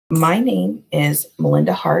My name is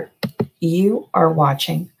Melinda Hart. You are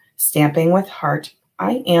watching Stamping with Hart.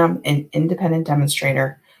 I am an independent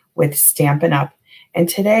demonstrator with Stampin' Up, and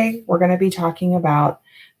today we're going to be talking about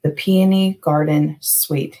the Peony Garden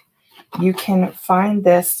Suite. You can find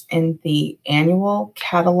this in the annual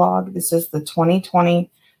catalog. This is the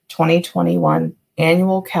 2020-2021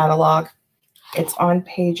 annual catalog. It's on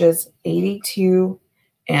pages 82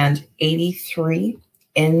 and 83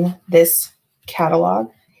 in this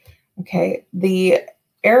catalog. Okay, the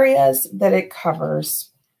areas that it covers,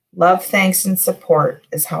 love, thanks, and support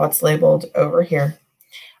is how it's labeled over here.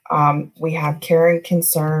 We have care and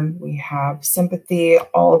concern, we have sympathy,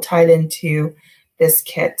 all tied into this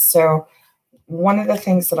kit. So one of the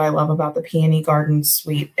things that I love about the Peony Garden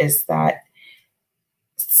Suite is that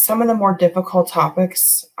some of the more difficult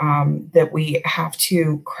topics that we have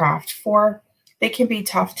to craft for, they can be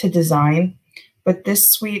tough to design, but this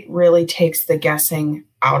suite really takes the guessing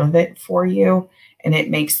out of it for you, and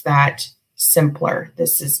it makes that simpler.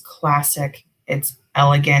 This is classic, it's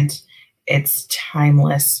elegant, it's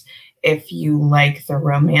timeless. If you like the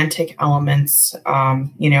romantic elements,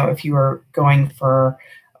 if you are going for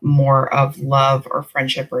more of love or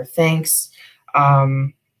friendship or thanks,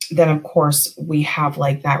 then of course we have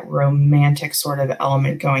like that romantic sort of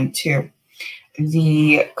element going too.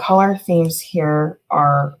 The color themes here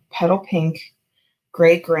are petal pink,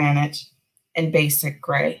 gray granite, and basic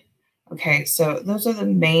gray. Okay, so those are the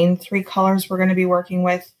main three colors we're going to be working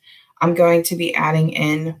with. I'm going to be adding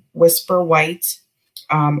in Whisper White.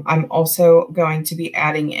 I'm also going to be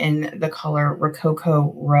adding in the color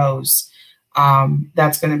Rococo Rose.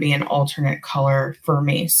 That's going to be an alternate color for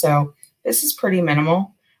me. So this is pretty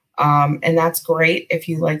minimal, and that's great if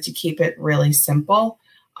you like to keep it really simple.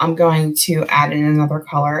 I'm going to add in another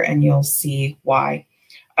color and you'll see why.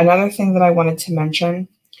 Another thing that I wanted to mention,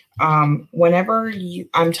 whenever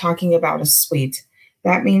I'm talking about a suite,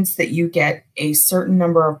 that means that you get a certain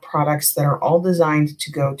number of products that are all designed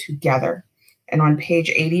to go together. And on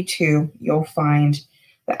page 82, you'll find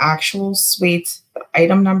the actual suite, the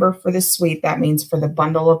item number for the suite. That means for the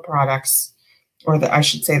bundle of products, or I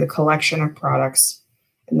should say the collection of products.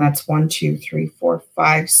 And that's 1, 2, 3, 4,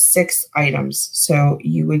 5, 6 items. So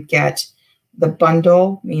you would get the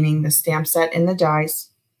bundle, meaning the stamp set and the dies.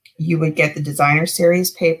 You would get the designer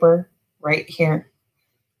series paper right here.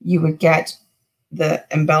 You would get the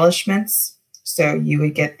embellishments. So you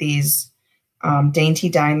would get these dainty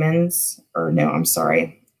diamonds, or no, I'm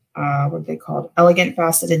sorry, what are they called? Elegant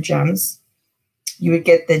faceted gems. You would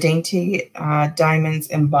get the dainty diamonds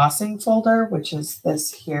embossing folder, which is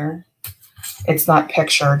this here. It's not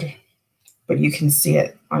pictured, but you can see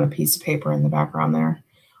it on a piece of paper in the background there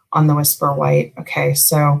on the Whisper White. Okay,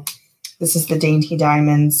 so this is the Dainty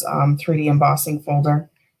Diamonds 3D embossing folder.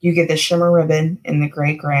 You get the shimmer ribbon in the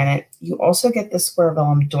gray granite. You also get the square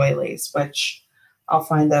vellum doilies, which I'll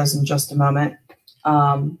find those in just a moment,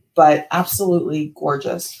 but absolutely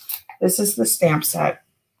gorgeous. This is the stamp set.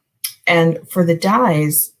 And for the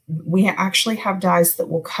dies, we actually have dies that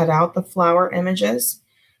will cut out the flower images,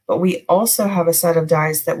 but we also have a set of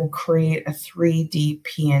dies that will create a 3D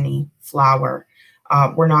peony flower.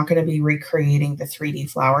 We're not going to be recreating the 3D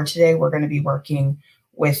flower today. We're going to be working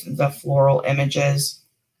with the floral images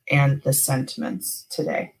and the sentiments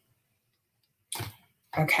today.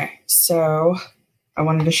 Okay, so I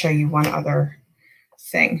wanted to show you one other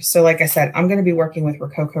thing. So like I said, I'm going to be working with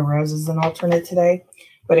Rococo Rose as an alternate today,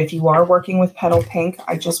 but if you are working with Petal Pink,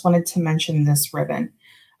 I just wanted to mention this ribbon.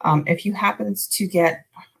 If you happen to get,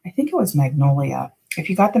 I think it was Magnolia. If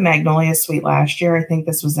you got the Magnolia suite last year, I think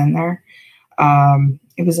this was in there.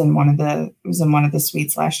 It was in one of the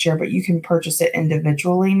suites last year, but you can purchase it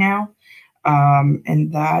individually now.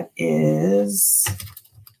 And that is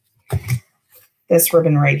this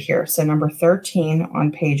ribbon right here. So number 13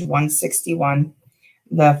 on page 161,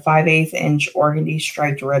 the 5/8 inch organdy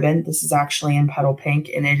striped ribbon. This is actually in Petal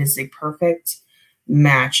Pink, and it is a perfect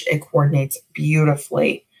match. It coordinates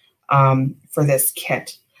beautifully for this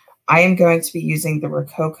kit. I am going to be using the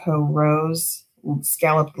Rococo Rose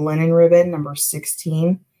scalloped linen ribbon number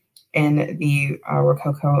 16 and the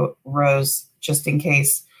Rococo Rose, just in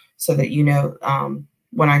case, so that you know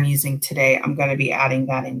what I'm using today. I'm going to be adding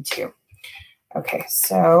that in too. Okay,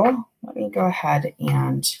 so let me go ahead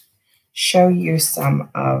and show you some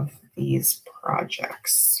of these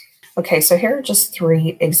projects. Okay, so here are just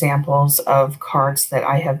 3 examples of cards that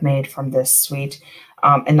I have made from this suite.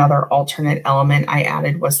 Another alternate element I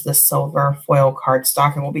added was the silver foil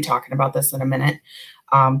cardstock, and we'll be talking about this in a minute.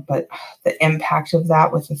 But the impact of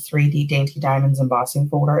that with the 3D Dainty Diamonds embossing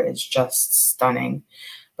folder is just stunning.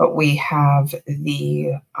 But we have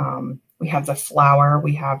the We have the flower.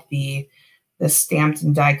 We have the stamped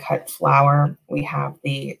and die cut flower. We have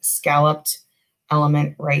the scalloped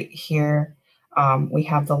element right here. We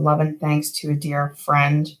have the love and thanks to a dear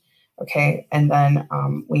friend. Okay, and then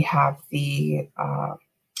we have the,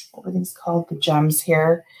 what were these called? The gems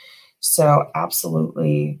here. So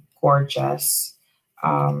absolutely gorgeous.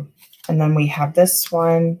 And then we have this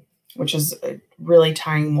one, which is really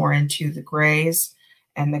tying more into the grays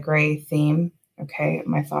and the gray theme. Okay,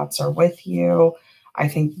 my thoughts are with you. I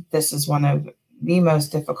think this is one of the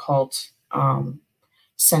most difficult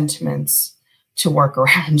sentiments to work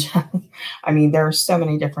around. I mean, there are so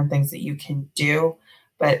many different things that you can do,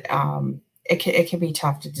 but it can be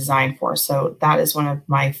tough to design for. So that is one of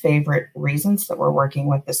my favorite reasons that we're working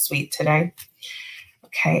with this suite today.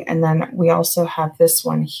 Okay, and then we also have this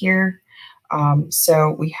one here.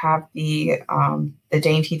 So we have the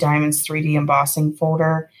Dainty Diamonds 3D embossing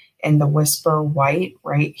folder in the Whisper White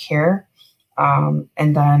right here. And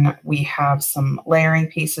then we have some layering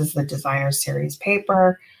pieces, the designer series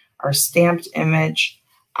paper, our stamped image,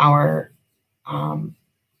 our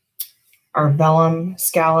vellum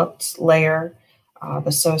scalloped layer,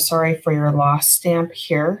 the So Sorry for Your Loss stamp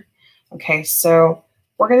here. Okay, so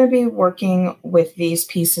we're going to be working with these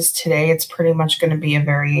pieces today. It's pretty much going to be a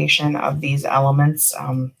variation of these elements.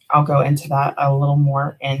 I'll go into that a little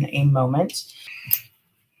more in a moment.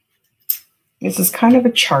 This is kind of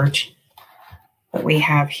a chart that we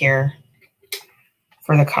have here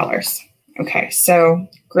for the colors. Okay, so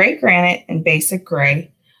gray granite and basic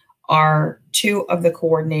gray are two of the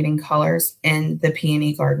coordinating colors in the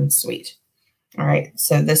Peony Garden Suite. All right,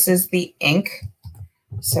 so this is the ink.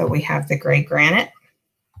 So we have the gray granite.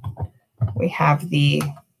 We have the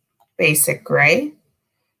basic gray.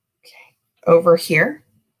 Okay, over here,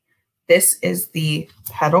 this is the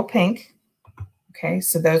petal pink. Okay,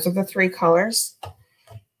 so those are the three colors.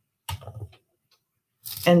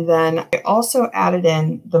 And then I also added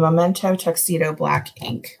in the Memento Tuxedo Black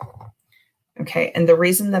ink. Okay, and the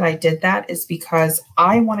reason that I did that is because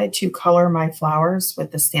I wanted to color my flowers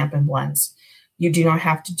with the Stampin' blends. You do not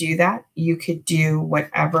have to do that. You could do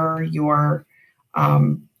whatever your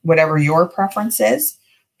preference is,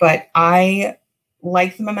 but I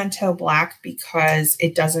like the Memento Black because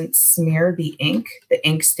it doesn't smear the ink. The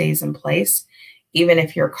ink stays in place, even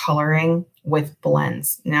if you're coloring with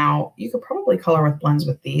blends. Now, you could probably color with blends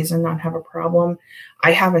with these and not have a problem.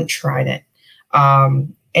 I haven't tried it.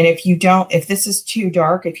 And if this is too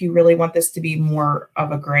dark, if you really want this to be more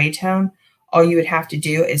of a gray tone, all you would have to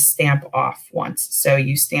do is stamp off once. So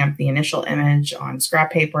you stamp the initial image on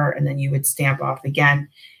scrap paper, and then you would stamp off again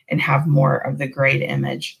and have more of the grayed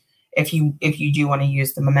image. If you do want to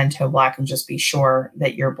use the Memento Black and just be sure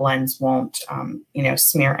that your blends won't,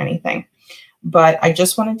 smear anything. But I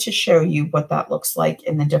just wanted to show you what that looks like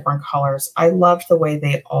in the different colors. I love the way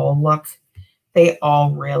they all look. They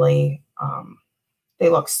all really, they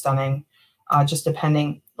look stunning. Just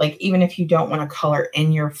depending, like even if you don't want to color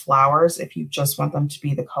in your flowers, if you just want them to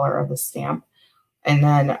be the color of the stamp. And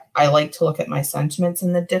then I like to look at my sentiments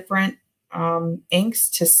in the different inks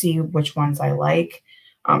to see which ones I like,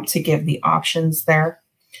 to give the options there.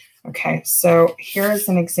 Okay, so here is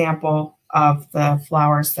an example of the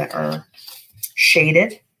flowers that are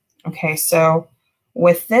shaded. Okay, so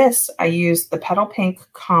with this, I used the Petal Pink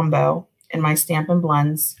combo in my Stampin'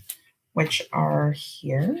 blends, which are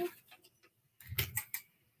here.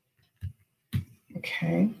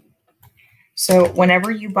 Okay, so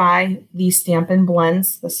whenever you buy these Stampin'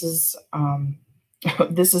 blends, this is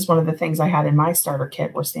this is one of the things I had in my starter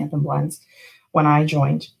kit were Stampin' blends when I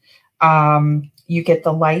joined. You get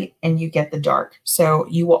the light and you get the dark, so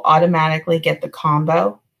you will automatically get the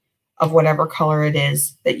combo of whatever color it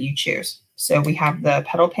is that you choose. So we have the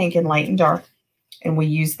Petal Pink in light and dark, and we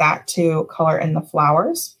use that to color in the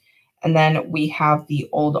flowers. And then we have the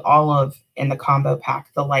Old Olive in the combo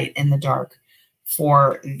pack, the light and the dark,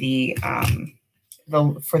 for the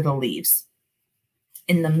leaves.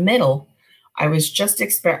 In the middle, I was just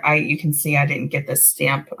you can see I didn't get the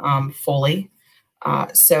stamp fully,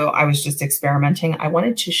 so I was just experimenting. I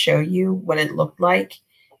wanted to show you what it looked like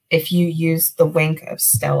if you use the Wink of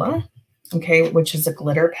Stella, okay, which is a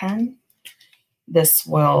glitter pen. This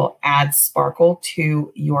will add sparkle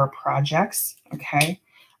to your projects, okay?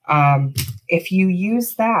 If you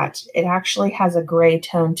use that, it actually has a gray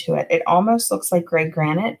tone to it. It almost looks like gray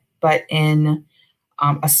granite, but in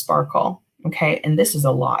a sparkle, okay? And this is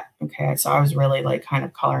a lot, okay? So I was really like kind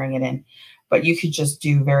of coloring it in, but you could just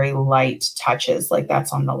do very light touches, like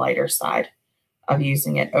that's on the lighter side of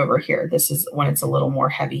using it over here. This is when it's a little more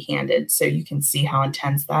heavy-handed, so you can see how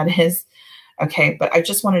intense that is. Okay, but I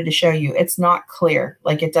just wanted to show you it's not clear.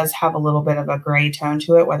 Like it does have a little bit of a gray tone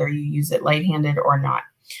to it, whether you use it light-handed or not.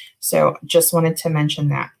 So just wanted to mention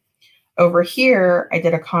that. Over here, I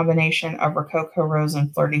did a combination of Rococo Rose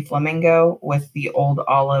and Flirty Flamingo with the Old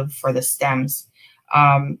Olive for the stems.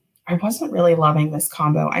 I wasn't really loving this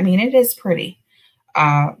combo. I mean, it is pretty.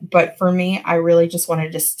 But for me, I really just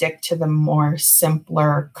wanted to stick to the more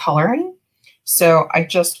simpler coloring. So I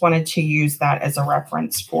just wanted to use that as a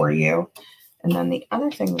reference for you. And then the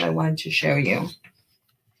other thing that I wanted to show you.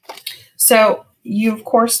 So you, of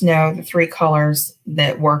course, know the 3 colors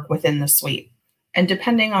that work within the suite. And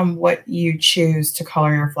depending on what you choose to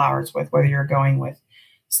color your flowers with, whether you're going with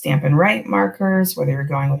Stampin' Write markers, whether you're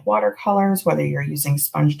going with watercolors, whether you're using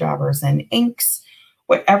sponge daubers and inks,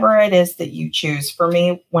 whatever it is that you choose. For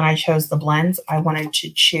me, when I chose the blends, I wanted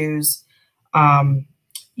to choose,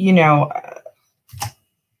 you know,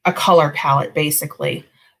 a color palette basically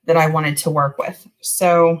that I wanted to work with.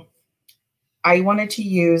 So I wanted to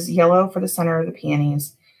use yellow for the center of the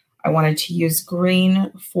peonies. I wanted to use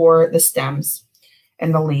green for the stems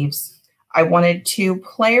and the leaves. I wanted to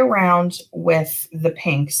play around with the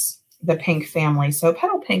pinks, the pink family. So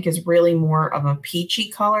petal pink is really more of a peachy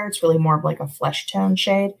color. It's really more of like a flesh tone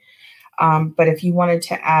shade. But if you wanted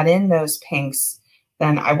to add in those pinks,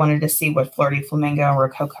 then I wanted to see what Flirty Flamingo and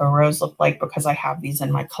Rococo Rose look like because I have these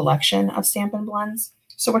in my collection of Stampin' blends.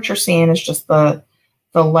 So what you're seeing is just the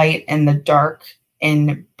light and the dark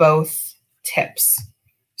in both tips.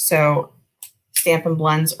 So Stampin'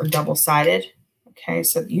 blends are double-sided. Okay,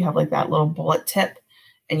 so you have like that little bullet tip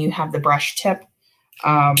and you have the brush tip.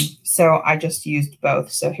 So I just used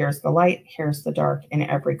both. So here's the light, here's the dark in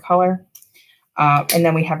every color. And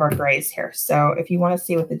then we have our grays here. So if you want to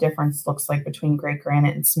see what the difference looks like between gray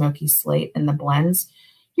granite and smoky slate in the blends,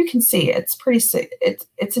 you can see it's pretty,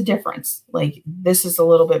 it's a difference. Like this is a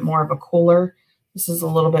little bit more of a cooler, this is a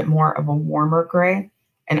little bit more of a warmer gray.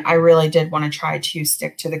 And I really did want to try to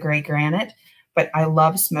stick to the gray granite, but I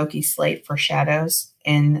love smoky slate for shadows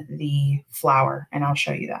in the flower, and I'll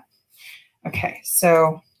show you that. Okay,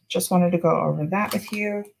 so just wanted to go over that with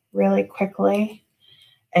you really quickly.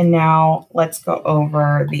 And now let's go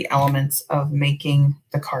over the elements of making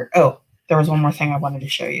the card. Oh, there was one more thing I wanted to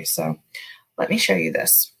show you. So let me show you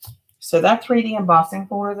this. So that 3D embossing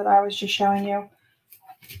folder that I was just showing you,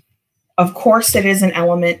 of course it is an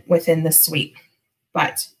element within the suite,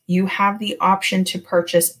 but you have the option to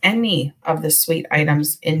purchase any of the suite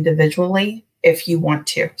items individually if you want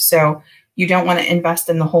to. So you don't want to invest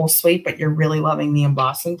in the whole suite, but you're really loving the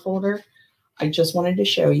embossing folder. I just wanted to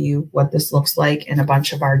show you what this looks like in a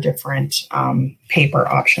bunch of our different paper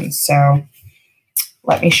options. So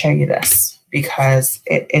let me show you this because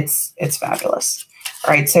it's fabulous.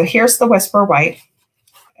 All right, so here's the Whisper White.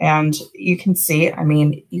 And you can see, I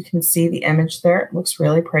mean, you can see the image there. It looks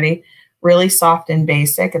really pretty, really soft and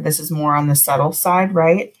basic. This is more on the subtle side,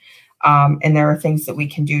 right? And there are things that we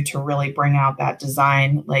can do to really bring out that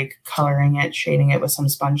design, like coloring it, shading it with some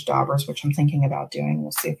sponge daubers, which I'm thinking about doing.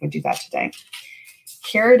 We'll see if we do that today.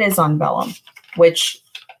 Here it is on vellum, which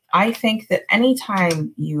I think that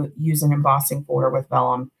anytime you use an embossing folder with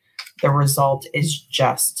vellum, the result is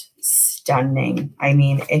just stunning. I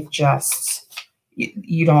mean, it just,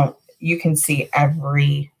 you can see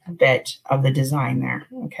every bit of the design there.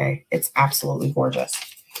 Okay. It's absolutely gorgeous.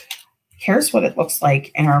 Here's what it looks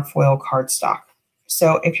like in our foil cardstock.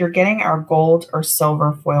 So if you're getting our gold or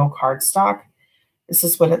silver foil cardstock, this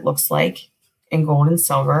is what it looks like in gold and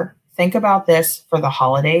silver. Think about this for the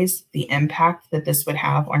holidays, the impact that this would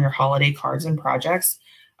have on your holiday cards and projects.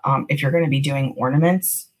 If you're going to be doing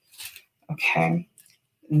ornaments. Okay.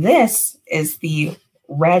 This is the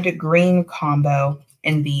red-green combo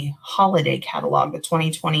in the holiday catalog, the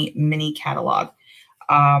 2020 mini catalog.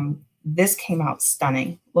 This came out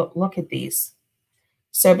stunning. Look at these.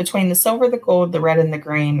 So between the silver, the gold, the red, and the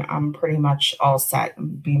green, I'm pretty much all set.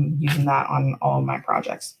 I've been using that on all of my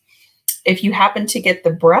projects. If you happen to get the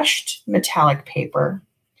brushed metallic paper,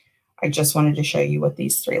 I just wanted to show you what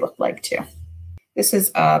these 3 look like too. This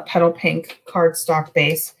is a petal pink cardstock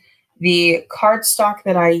base. The cardstock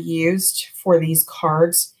that I used for these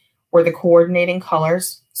cards were the coordinating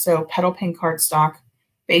colors. So petal pink cardstock,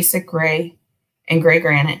 basic gray, and gray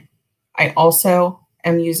granite. I also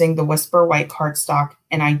am using the Whisper White cardstock,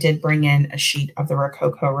 and I did bring in a sheet of the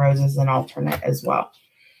Rococo Rose as an alternate as well.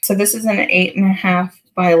 So this is an 8.5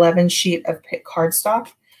 by 11 sheet of cardstock.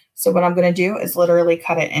 So what I'm going to do is literally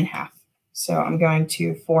cut it in half. So I'm going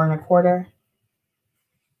to 4 1/4,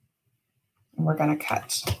 and we're going to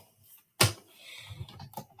cut.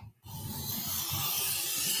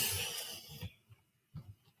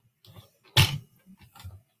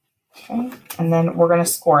 Okay. And then we're going to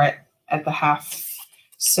score it at the half.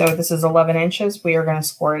 So this is 11 inches. We are going to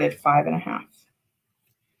score it at 5.5.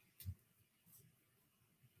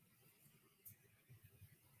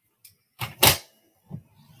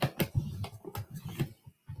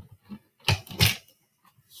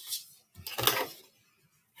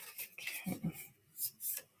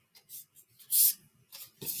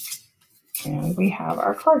 And we have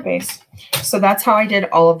our card base. So that's how I did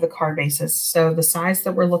all of the card bases. So the size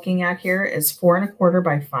that we're looking at here is 4¼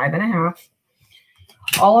 by 5.5.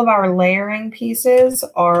 All of our layering pieces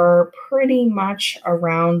are pretty much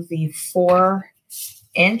around the 4"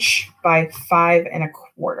 by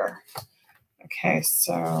 5¼ Okay,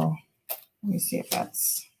 so let me see if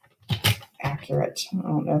that's accurate. I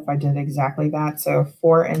don't know if I did exactly that. So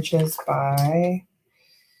 4 inches by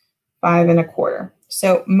 5¼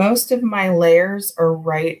 So most of my layers are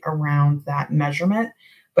right around that measurement,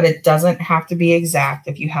 but it doesn't have to be exact.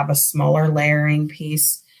 If you have a smaller layering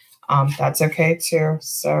piece, that's okay too.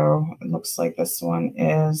 So it looks like this one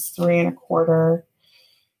is 3¼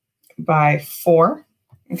 by 4.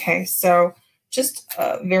 Okay, so just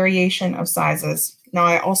a variation of sizes. Now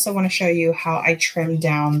I also want to show you how I trim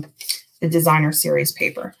down the designer series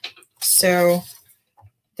paper. So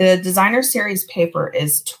the designer series paper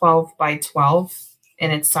is 12 by 12 in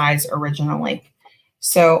its size originally.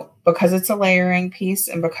 So because it's a layering piece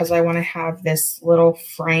and because I want to have this little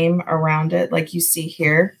frame around it, like you see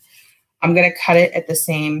here, I'm going to cut it at the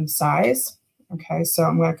same size. Okay, so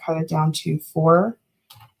I'm going to cut it down to 4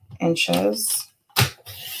 inches.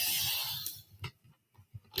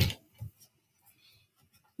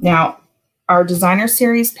 Now, our designer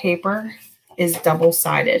series paper is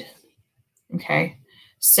double-sided. Okay,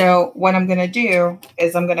 so what I'm going to do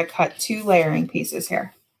is I'm going to cut 2 layering pieces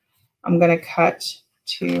here. I'm going to cut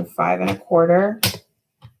to 5¼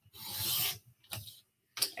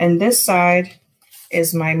 and this side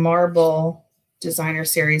is my marble designer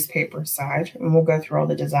series paper side, and we'll go through all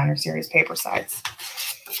the designer series paper sides.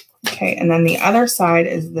 Okay, and then the other side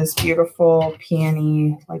is this beautiful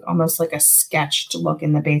peony, like almost like a sketched look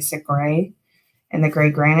in the basic gray and the gray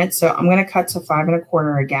granite. So I'm going to cut to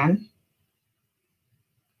 5¼ again.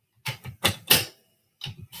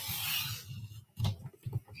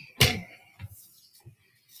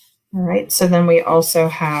 All right, so then we also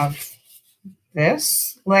have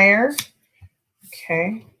this layer.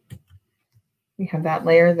 Okay, we have that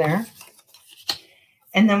layer there.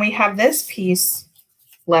 And then we have this piece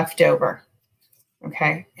left over.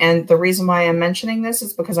 Okay, and the reason why I'm mentioning this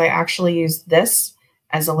is because I actually used this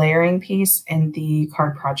as a layering piece in the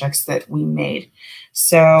card projects that we made.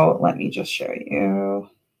 So let me just show you.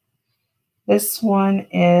 This one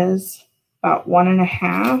is about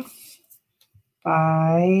 1½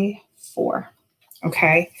 by 4.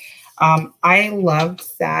 Okay, I loved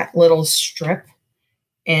that little strip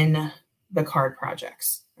in the card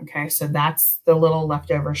projects. Okay, so that's the little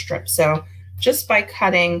leftover strip. So just by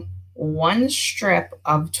cutting 1 strip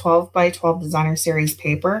of 12 by 12 designer series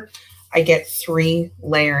paper, I get 3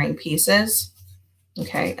 layering pieces.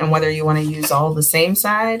 Okay, and whether you want to use all the same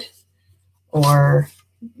side or,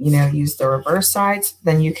 you know, use the reverse sides,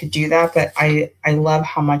 then you could do that. But I love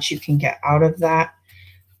how much you can get out of that.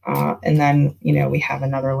 And then, you know, we have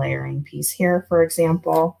another layering piece here, for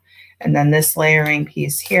example, and then this layering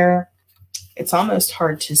piece here. It's almost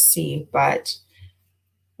hard to see, but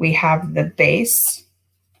we have the base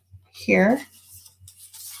here.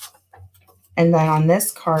 And then on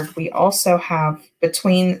this card, we also have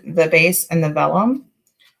between the base and the vellum,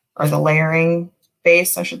 or the layering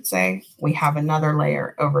base, I should say, we have another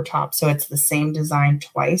layer over top. So it's the same design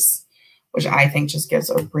twice, which I think just gives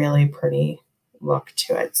a really pretty look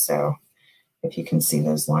to it. So if you can see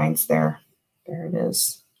those lines there, there it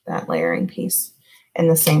is, that layering piece in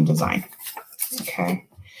the same design. Okay,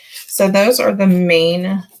 so those are the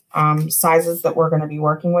main sizes that we're going to be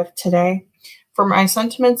working with today. For my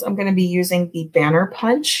sentiments, I'm going to be using the banner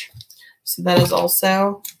punch. So that is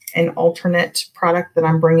also an alternate product that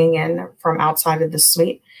I'm bringing in from outside of the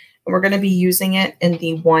suite. And we're going to be using it in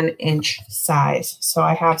the 1" size. So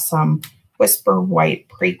I have some Whisper White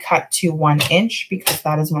pre-cut to 1" because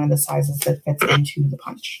that is one of the sizes that fits into the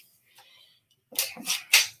punch. Okay.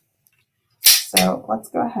 So let's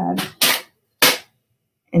go ahead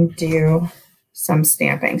and do some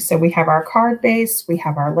stamping. So we have our card base, we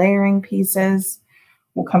have our layering pieces.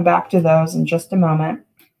 We'll come back to those in just a moment.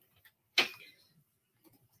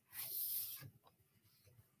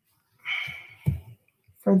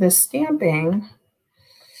 For the stamping,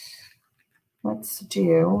 let's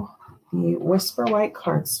do the Whisper White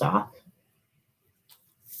cardstock.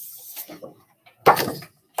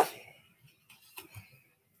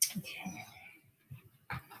 Okay.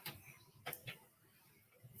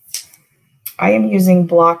 I am using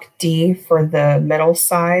block D for the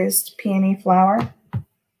middle-sized peony flower.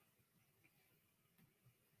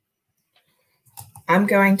 I'm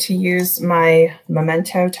going to use my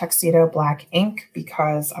Memento Tuxedo black ink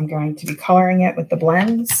because I'm going to be coloring it with the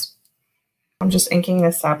blends. I'm just inking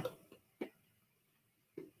this up.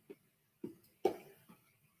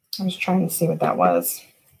 I was trying to see what that was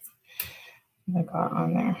that I got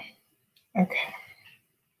on there. Okay.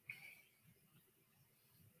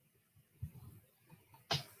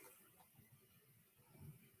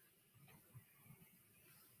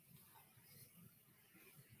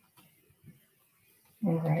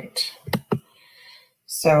 All right.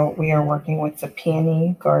 So we are working with the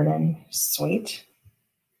Peony Garden Suite.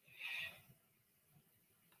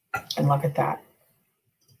 And look at that.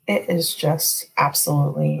 It is just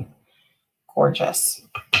absolutely gorgeous.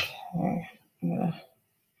 Okay.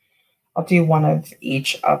 I'll do one of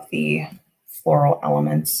each of the floral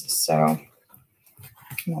elements. So I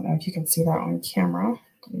don't know if you can see that on camera.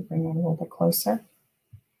 Let me bring that a little bit closer.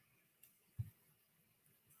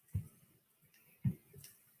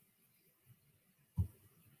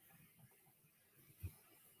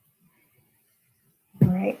 All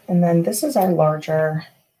right, and then this is our larger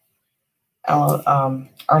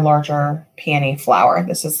peony flower.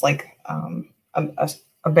 This is like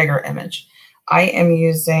a bigger image. I am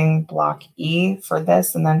using block E for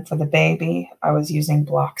this, and then for the baby, I was using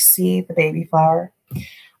block C, the baby flower.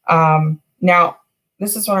 Now,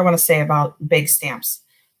 this is what I want to say about big stamps.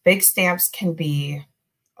 Big stamps can be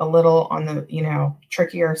a little on the,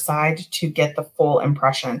 trickier side to get the full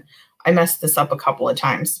impression. I messed this up a couple of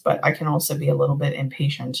times, but I can also be a little bit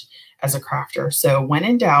impatient as a crafter. So when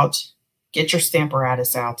in doubt, get your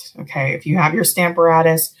Stamparatus out, okay? If you have your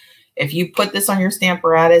Stamparatus, if you put this on your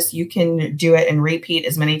Stamparatus, you can do it and repeat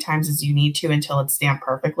as many times as you need to until it's stamped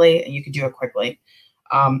perfectly, and you can do it quickly.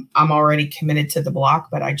 I'm already committed to the block,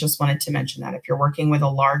 but I just wanted to mention that if you're working with a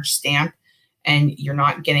large stamp and you're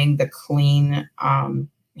not getting the clean,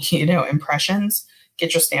 impressions,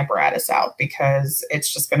 get your Stamparatus out because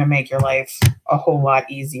it's just going to make your life a whole lot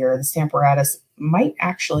easier. The Stamparatus might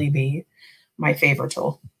actually be my favorite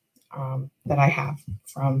tool that I have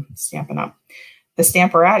from Stampin' Up. The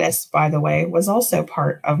Stamparatus, by the way, was also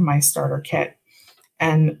part of my starter kit.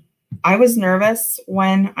 And I was nervous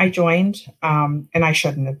when I joined, and I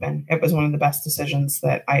shouldn't have been. It was one of the best decisions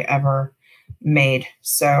that I ever made.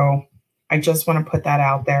 So I just want to put that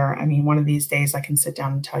out there. I mean, one of these days I can sit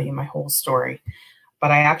down and tell you my whole story. But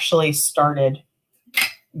I actually started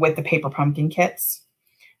with the paper pumpkin kits,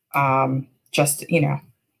 just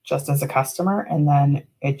as a customer, and then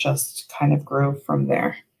it just kind of grew from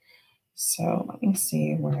there. So let me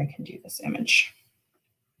see where I can do this image.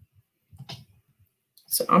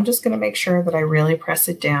 So I'm just going to make sure that I really press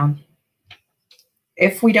it down.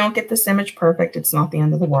 If we don't get this image perfect, it's not the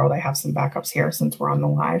end of the world. I have some backups here since we're on the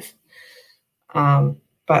live.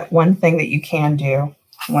 But one thing that you can do,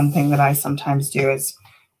 one thing that I sometimes do is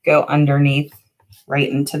go underneath right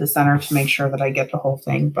into the center to make sure that I get the whole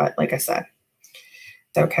thing. But like I said,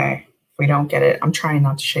 it's okay. If we don't get it, I'm trying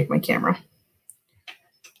not to shake my camera.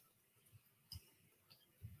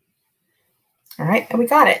 All right, and we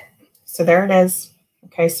got it. So there it is.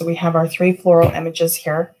 Okay, so we have our 3 floral images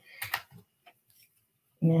here.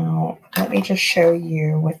 Now, let me just show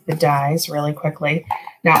you with the dies really quickly.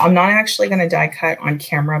 Now, I'm not actually going to die cut on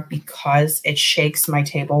camera because it shakes my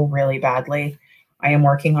table really badly. I am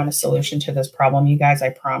working on a solution to this problem, you guys, I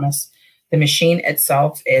promise. The machine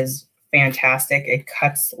itself is fantastic. It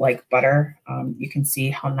cuts like butter. You can see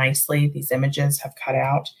how nicely these images have cut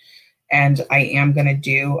out. And I am going to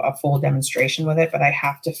do a full demonstration with it, but I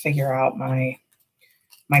have to figure out my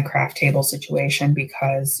craft table situation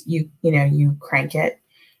because you crank it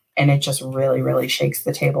and it just really, really shakes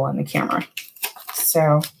the table and the camera.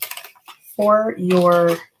 So for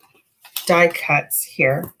your die cuts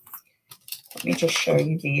here, let me just show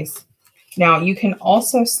you these. Now you can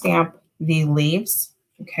also stamp the leaves,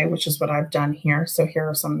 okay, which is what I've done here. So here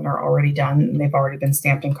are some that are already done and they've already been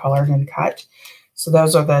stamped and colored and cut. So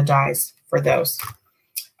those are the dies for those.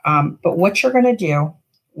 But what you're going to do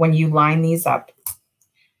when you line these up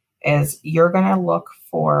is you're going to look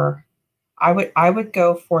for, I would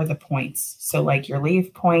go for the points. So like your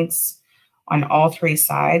leaf points on all 3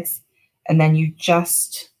 sides, and then you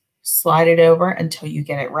just slide it over until you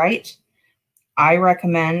get it right. I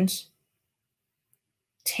recommend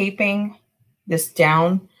taping this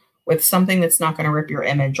down with something that's not going to rip your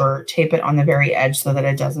image, or tape it on the very edge so that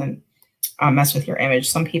it doesn't mess with your image.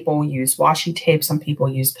 Some people use washi tape. Some people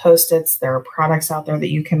use Post-its. There are products out there that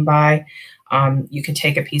you can buy. You can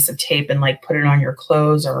take a piece of tape and like put it on your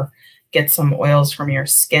clothes, or get some oils from your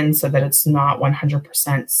skin so that it's not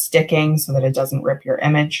 100% sticking, so that it doesn't rip your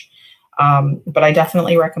image. But I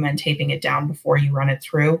definitely recommend taping it down before you run it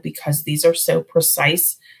through, because these are so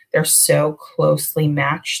precise. They're so closely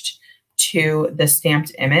matched to the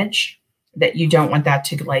stamped image that you don't want that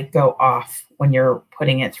to like go off when you're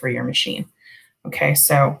putting it through your machine. Okay,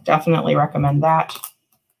 so definitely recommend that.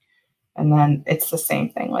 And then it's the same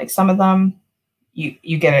thing. Like some of them,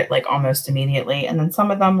 you get it like almost immediately. And then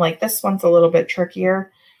some of them, like this one's a little bit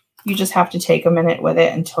trickier. You just have to take a minute with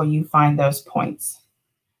it until you find those points.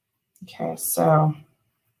 Okay, so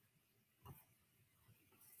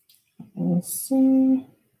let me see.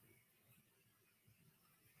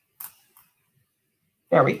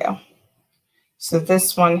 There we go. So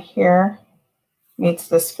this one here meets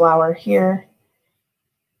this flower here.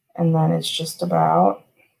 And then it's just about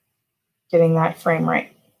getting that frame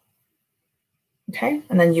right. Okay,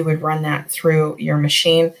 and then you would run that through your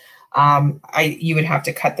machine. You would have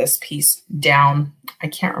to cut this piece down. I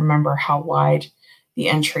can't remember how wide the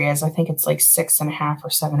entry is. I think it's like 6.5 or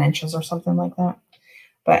 7 inches or something like that.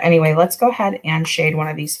 But anyway, let's go ahead and shade one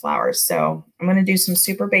of these flowers. So I'm going to do some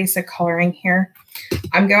super basic coloring here.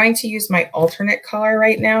 I'm going to use my alternate color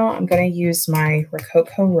right now. I'm going to use my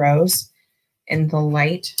Rococo Rose in the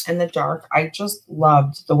light and the dark. I just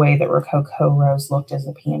loved the way that Rococo Rose looked as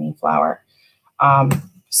a peony flower.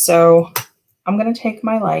 So I'm going to take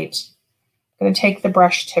my light. I'm going to take the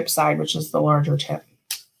brush tip side, which is the larger tip.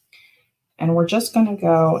 And we're just going to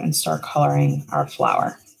go and start coloring our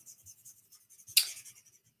flower.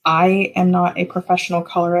 I am not a professional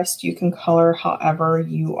colorist. You can color however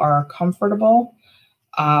you are comfortable.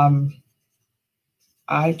 I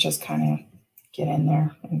just kind of get in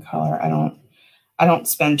there and color. I don't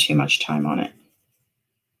spend too much time on it.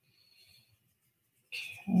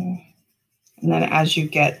 Okay. And then as you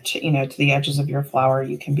get to, to the edges of your flower,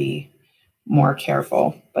 you can be more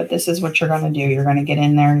careful. But this is what you're going to do. You're going to get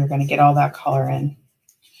in there. You're going to get all that color in.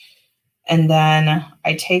 And then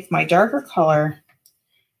I take my darker color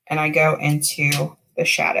and I go into the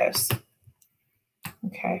shadows.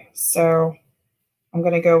 Okay, so I'm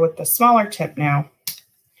going to go with the smaller tip now,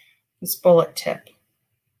 this bullet tip.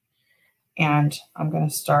 And I'm going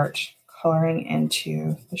to start coloring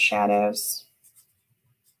into the shadows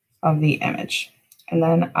of the image. And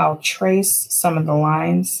then I'll trace some of the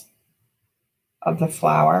lines of the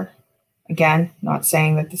flower. Again, not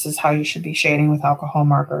saying that this is how you should be shading with alcohol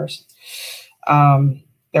markers.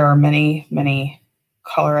 There are many, many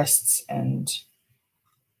colorists and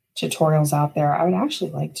tutorials out there. I would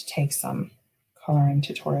actually like to take some coloring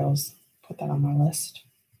tutorials, put that on my list.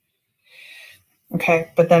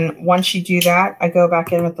 Okay, but then once you do that, I go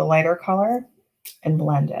back in with the lighter color and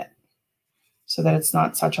blend it so that it's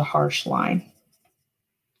not such a harsh line.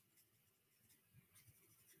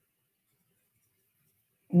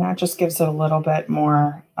 And that just gives it a little bit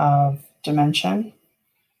more of dimension.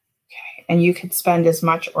 Okay, and you could spend as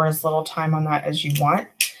much or as little time on that as you want.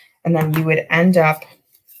 And then you would end up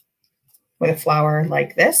with a flower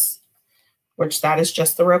like this, which that is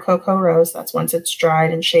just the Rococo Rose. That's once it's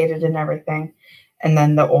dried and shaded and everything. And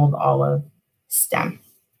then the old olive stem.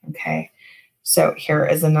 Okay, so here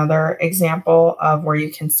is another example of where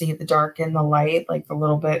you can see the dark and the light, like the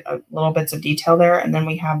little bits of detail there. And then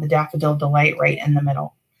we have the Daffodil Delight right in the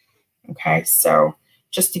middle. Okay, so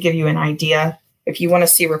just to give you an idea, if you want to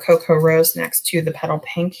see Rococo Rose next to the Petal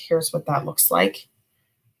Pink, here's what that looks like.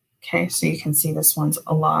 Okay, so you can see this one's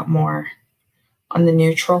a lot more on the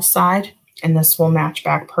neutral side, and this will match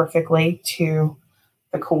back perfectly to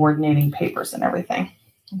the coordinating papers and everything.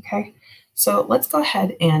 Okay, so let's go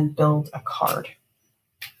ahead and build a card.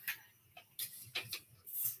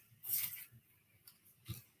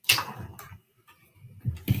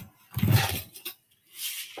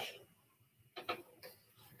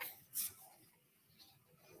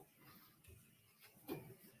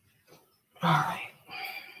 All right.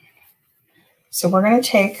 So we're going to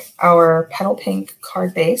take our Petal Pink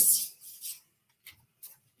card base.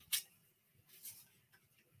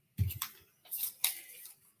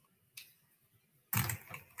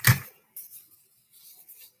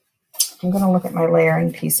 I'm going to look at my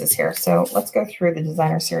layering pieces here. So let's go through the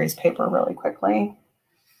designer series paper really quickly.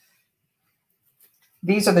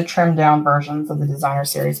 These are the trimmed down versions of the designer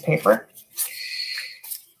series paper.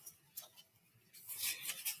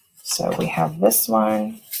 So we have this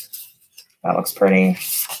one. That looks pretty.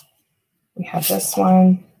 We have this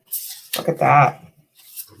one. Look at that.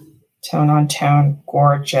 Tone on tone,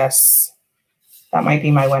 gorgeous. That might be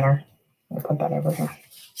my winner. I'll put that over here.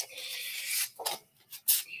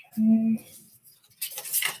 Okay.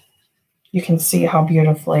 You can see how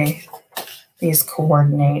beautifully these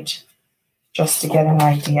coordinate just to get an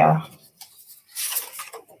idea.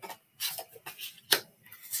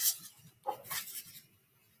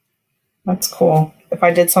 That's cool. If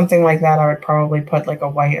I did something like that, I would probably put like a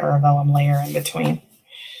white or a vellum layer in between.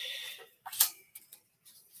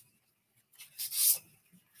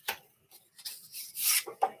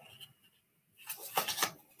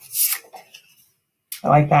 I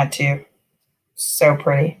like that too. So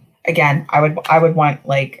pretty. Again, I would want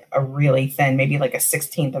like a really thin, maybe like a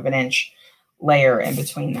 1/16 of an inch layer in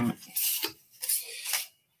between that.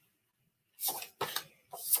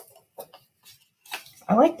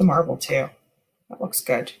 I like the marble too. That looks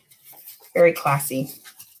good. Very classy.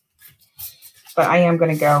 But I am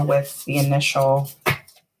going to go with the initial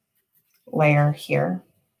layer here.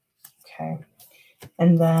 Okay.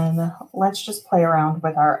 And then let's just play around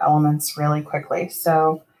with our elements really quickly.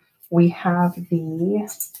 So we have the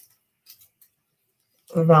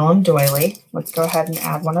vellum doily. Let's go ahead and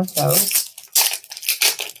add one of those.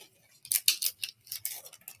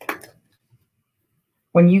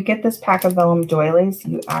 When you get this pack of vellum doilies,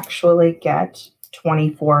 you actually get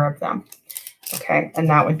 24 of them. Okay, and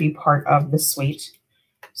that would be part of the suite.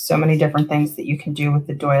 So many different things that you can do with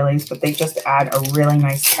the doilies, but they just add a really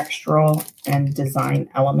nice textural and design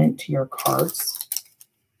element to your cards.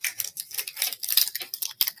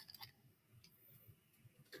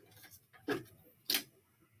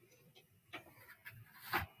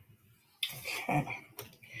 Okay.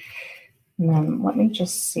 And then let me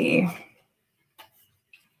just see.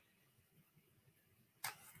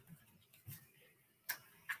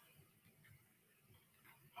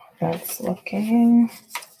 That's looking.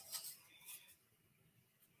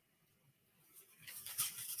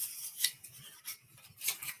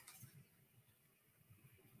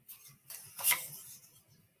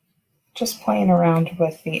 Just playing around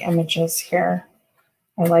with the images here.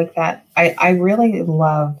 I like that. I really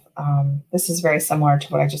love, this is very similar to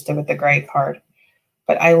what I just did with the gray card,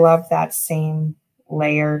 but I love that same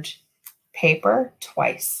layered paper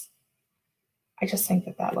twice. I just think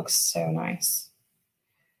that that looks so nice.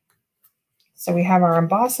 So we have our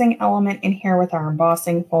embossing element in here with our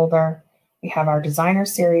embossing folder. We have our designer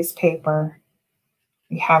series paper.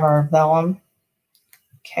 We have our vellum.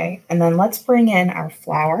 Okay, and then let's bring in our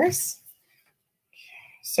flowers.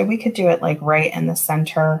 So we could do it like right in the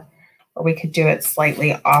center, or we could do it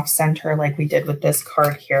slightly off center like we did with this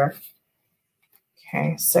card here.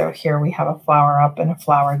 Okay, so here we have a flower up and a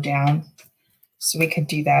flower down. So we could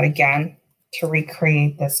do that again to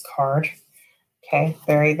recreate this card. Okay,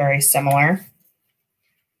 very, very similar.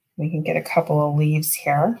 We can get a couple of leaves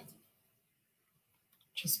here.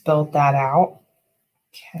 Just build that out.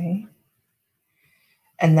 Okay.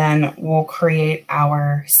 And then we'll create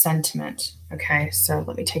our sentiment. Okay, so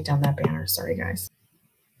let me take down that banner. Sorry, guys.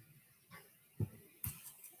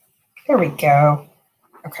 There we go.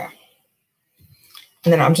 Okay.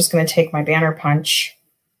 And then I'm just going to take my banner punch.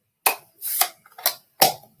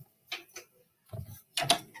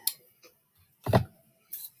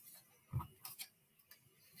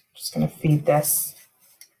 Just going to feed this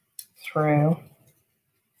through.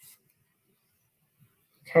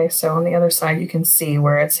 Okay, so on the other side, you can see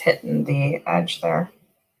where it's hitting the edge there.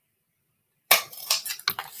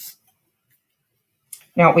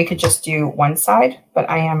 Now, we could just do one side, but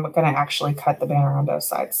I am going to actually cut the banner on both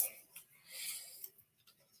sides.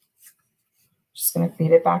 Just going to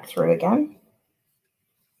feed it back through again.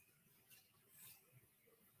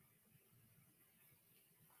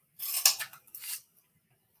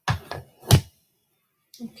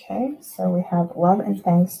 Okay, so we have love and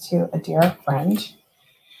thanks to a dear friend.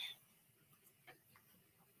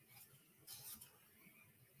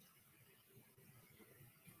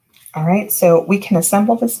 All right, so we can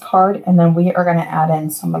assemble this card, and then we are going to add in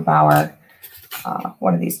some of our,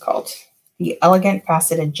 what are these called? The elegant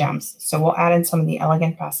faceted gems. So we'll add in some of the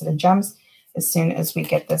elegant faceted gems as soon as we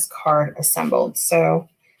get this card assembled. So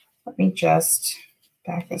let me just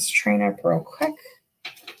back this train up real quick.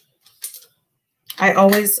 I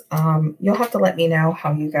always, you'll have to let me know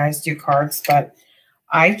how you guys do cards, but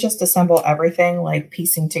I just assemble everything like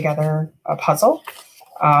piecing together a puzzle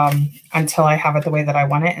until I have it the way that I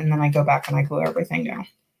want it. And then I go back and I glue everything down.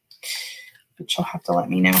 But you'll have to let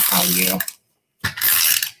me know how you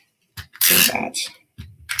do that.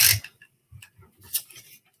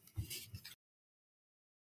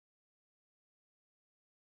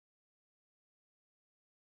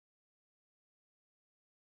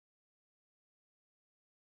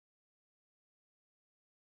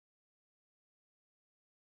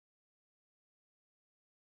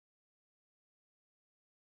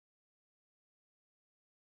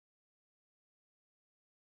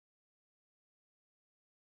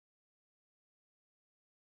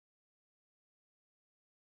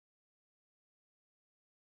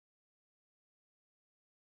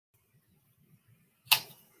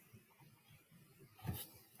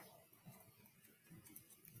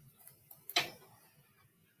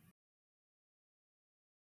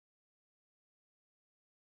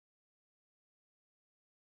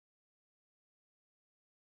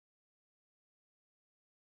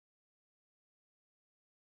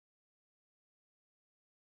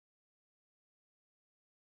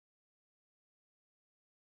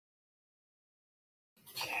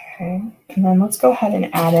 Okay, and then let's go ahead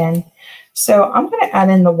and add in. So I'm going to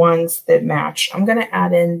add in the ones that match. I'm going to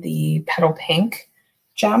add in the petal pink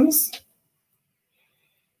gems.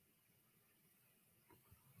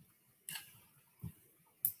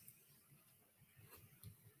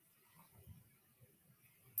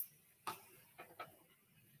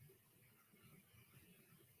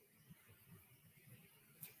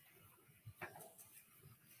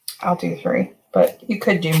 I'll do 3, but you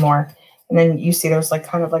could do more. And then you see there's like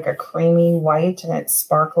kind of like a creamy white and it's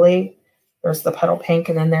sparkly. There's the petal pink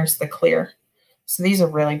and then there's the clear. So these are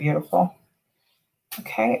really beautiful.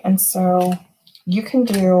 Okay, and so you can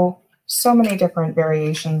do so many different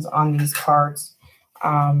variations on these cards.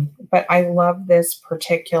 But I love this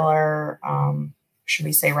particular, should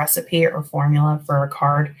we say recipe or formula for a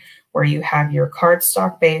card where you have your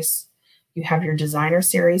cardstock base, you have your designer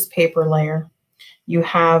series paper layer, you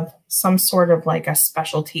have some sort of like a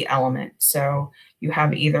specialty element. So you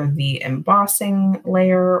have either the embossing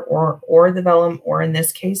layer or the vellum, or in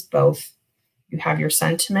this case, both. You have your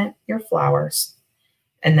sentiment, your flowers,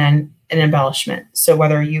 and then an embellishment. So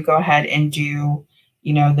whether you go ahead and do,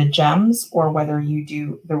 you know, the gems or whether you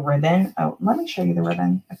do the ribbon. Oh, let me show you the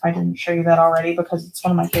ribbon if I didn't show you that already, because it's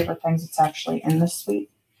one of my favorite things. It's actually in this suite.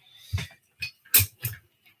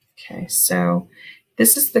 Okay, so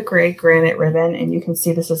this is the gray granite ribbon, and you can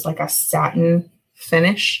see this is like a satin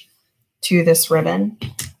finish to this ribbon.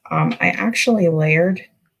 I actually layered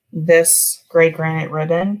this gray granite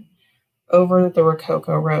ribbon over the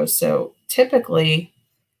Rococo rose. So typically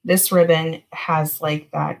this ribbon has like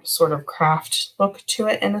that sort of craft look to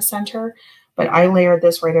it in the center, but I layered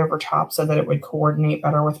this right over top so that it would coordinate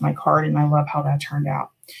better with my card, and I love how that turned out.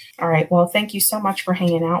 All right, well, thank you so much for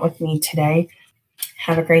hanging out with me today.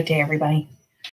 Have a great day, everybody.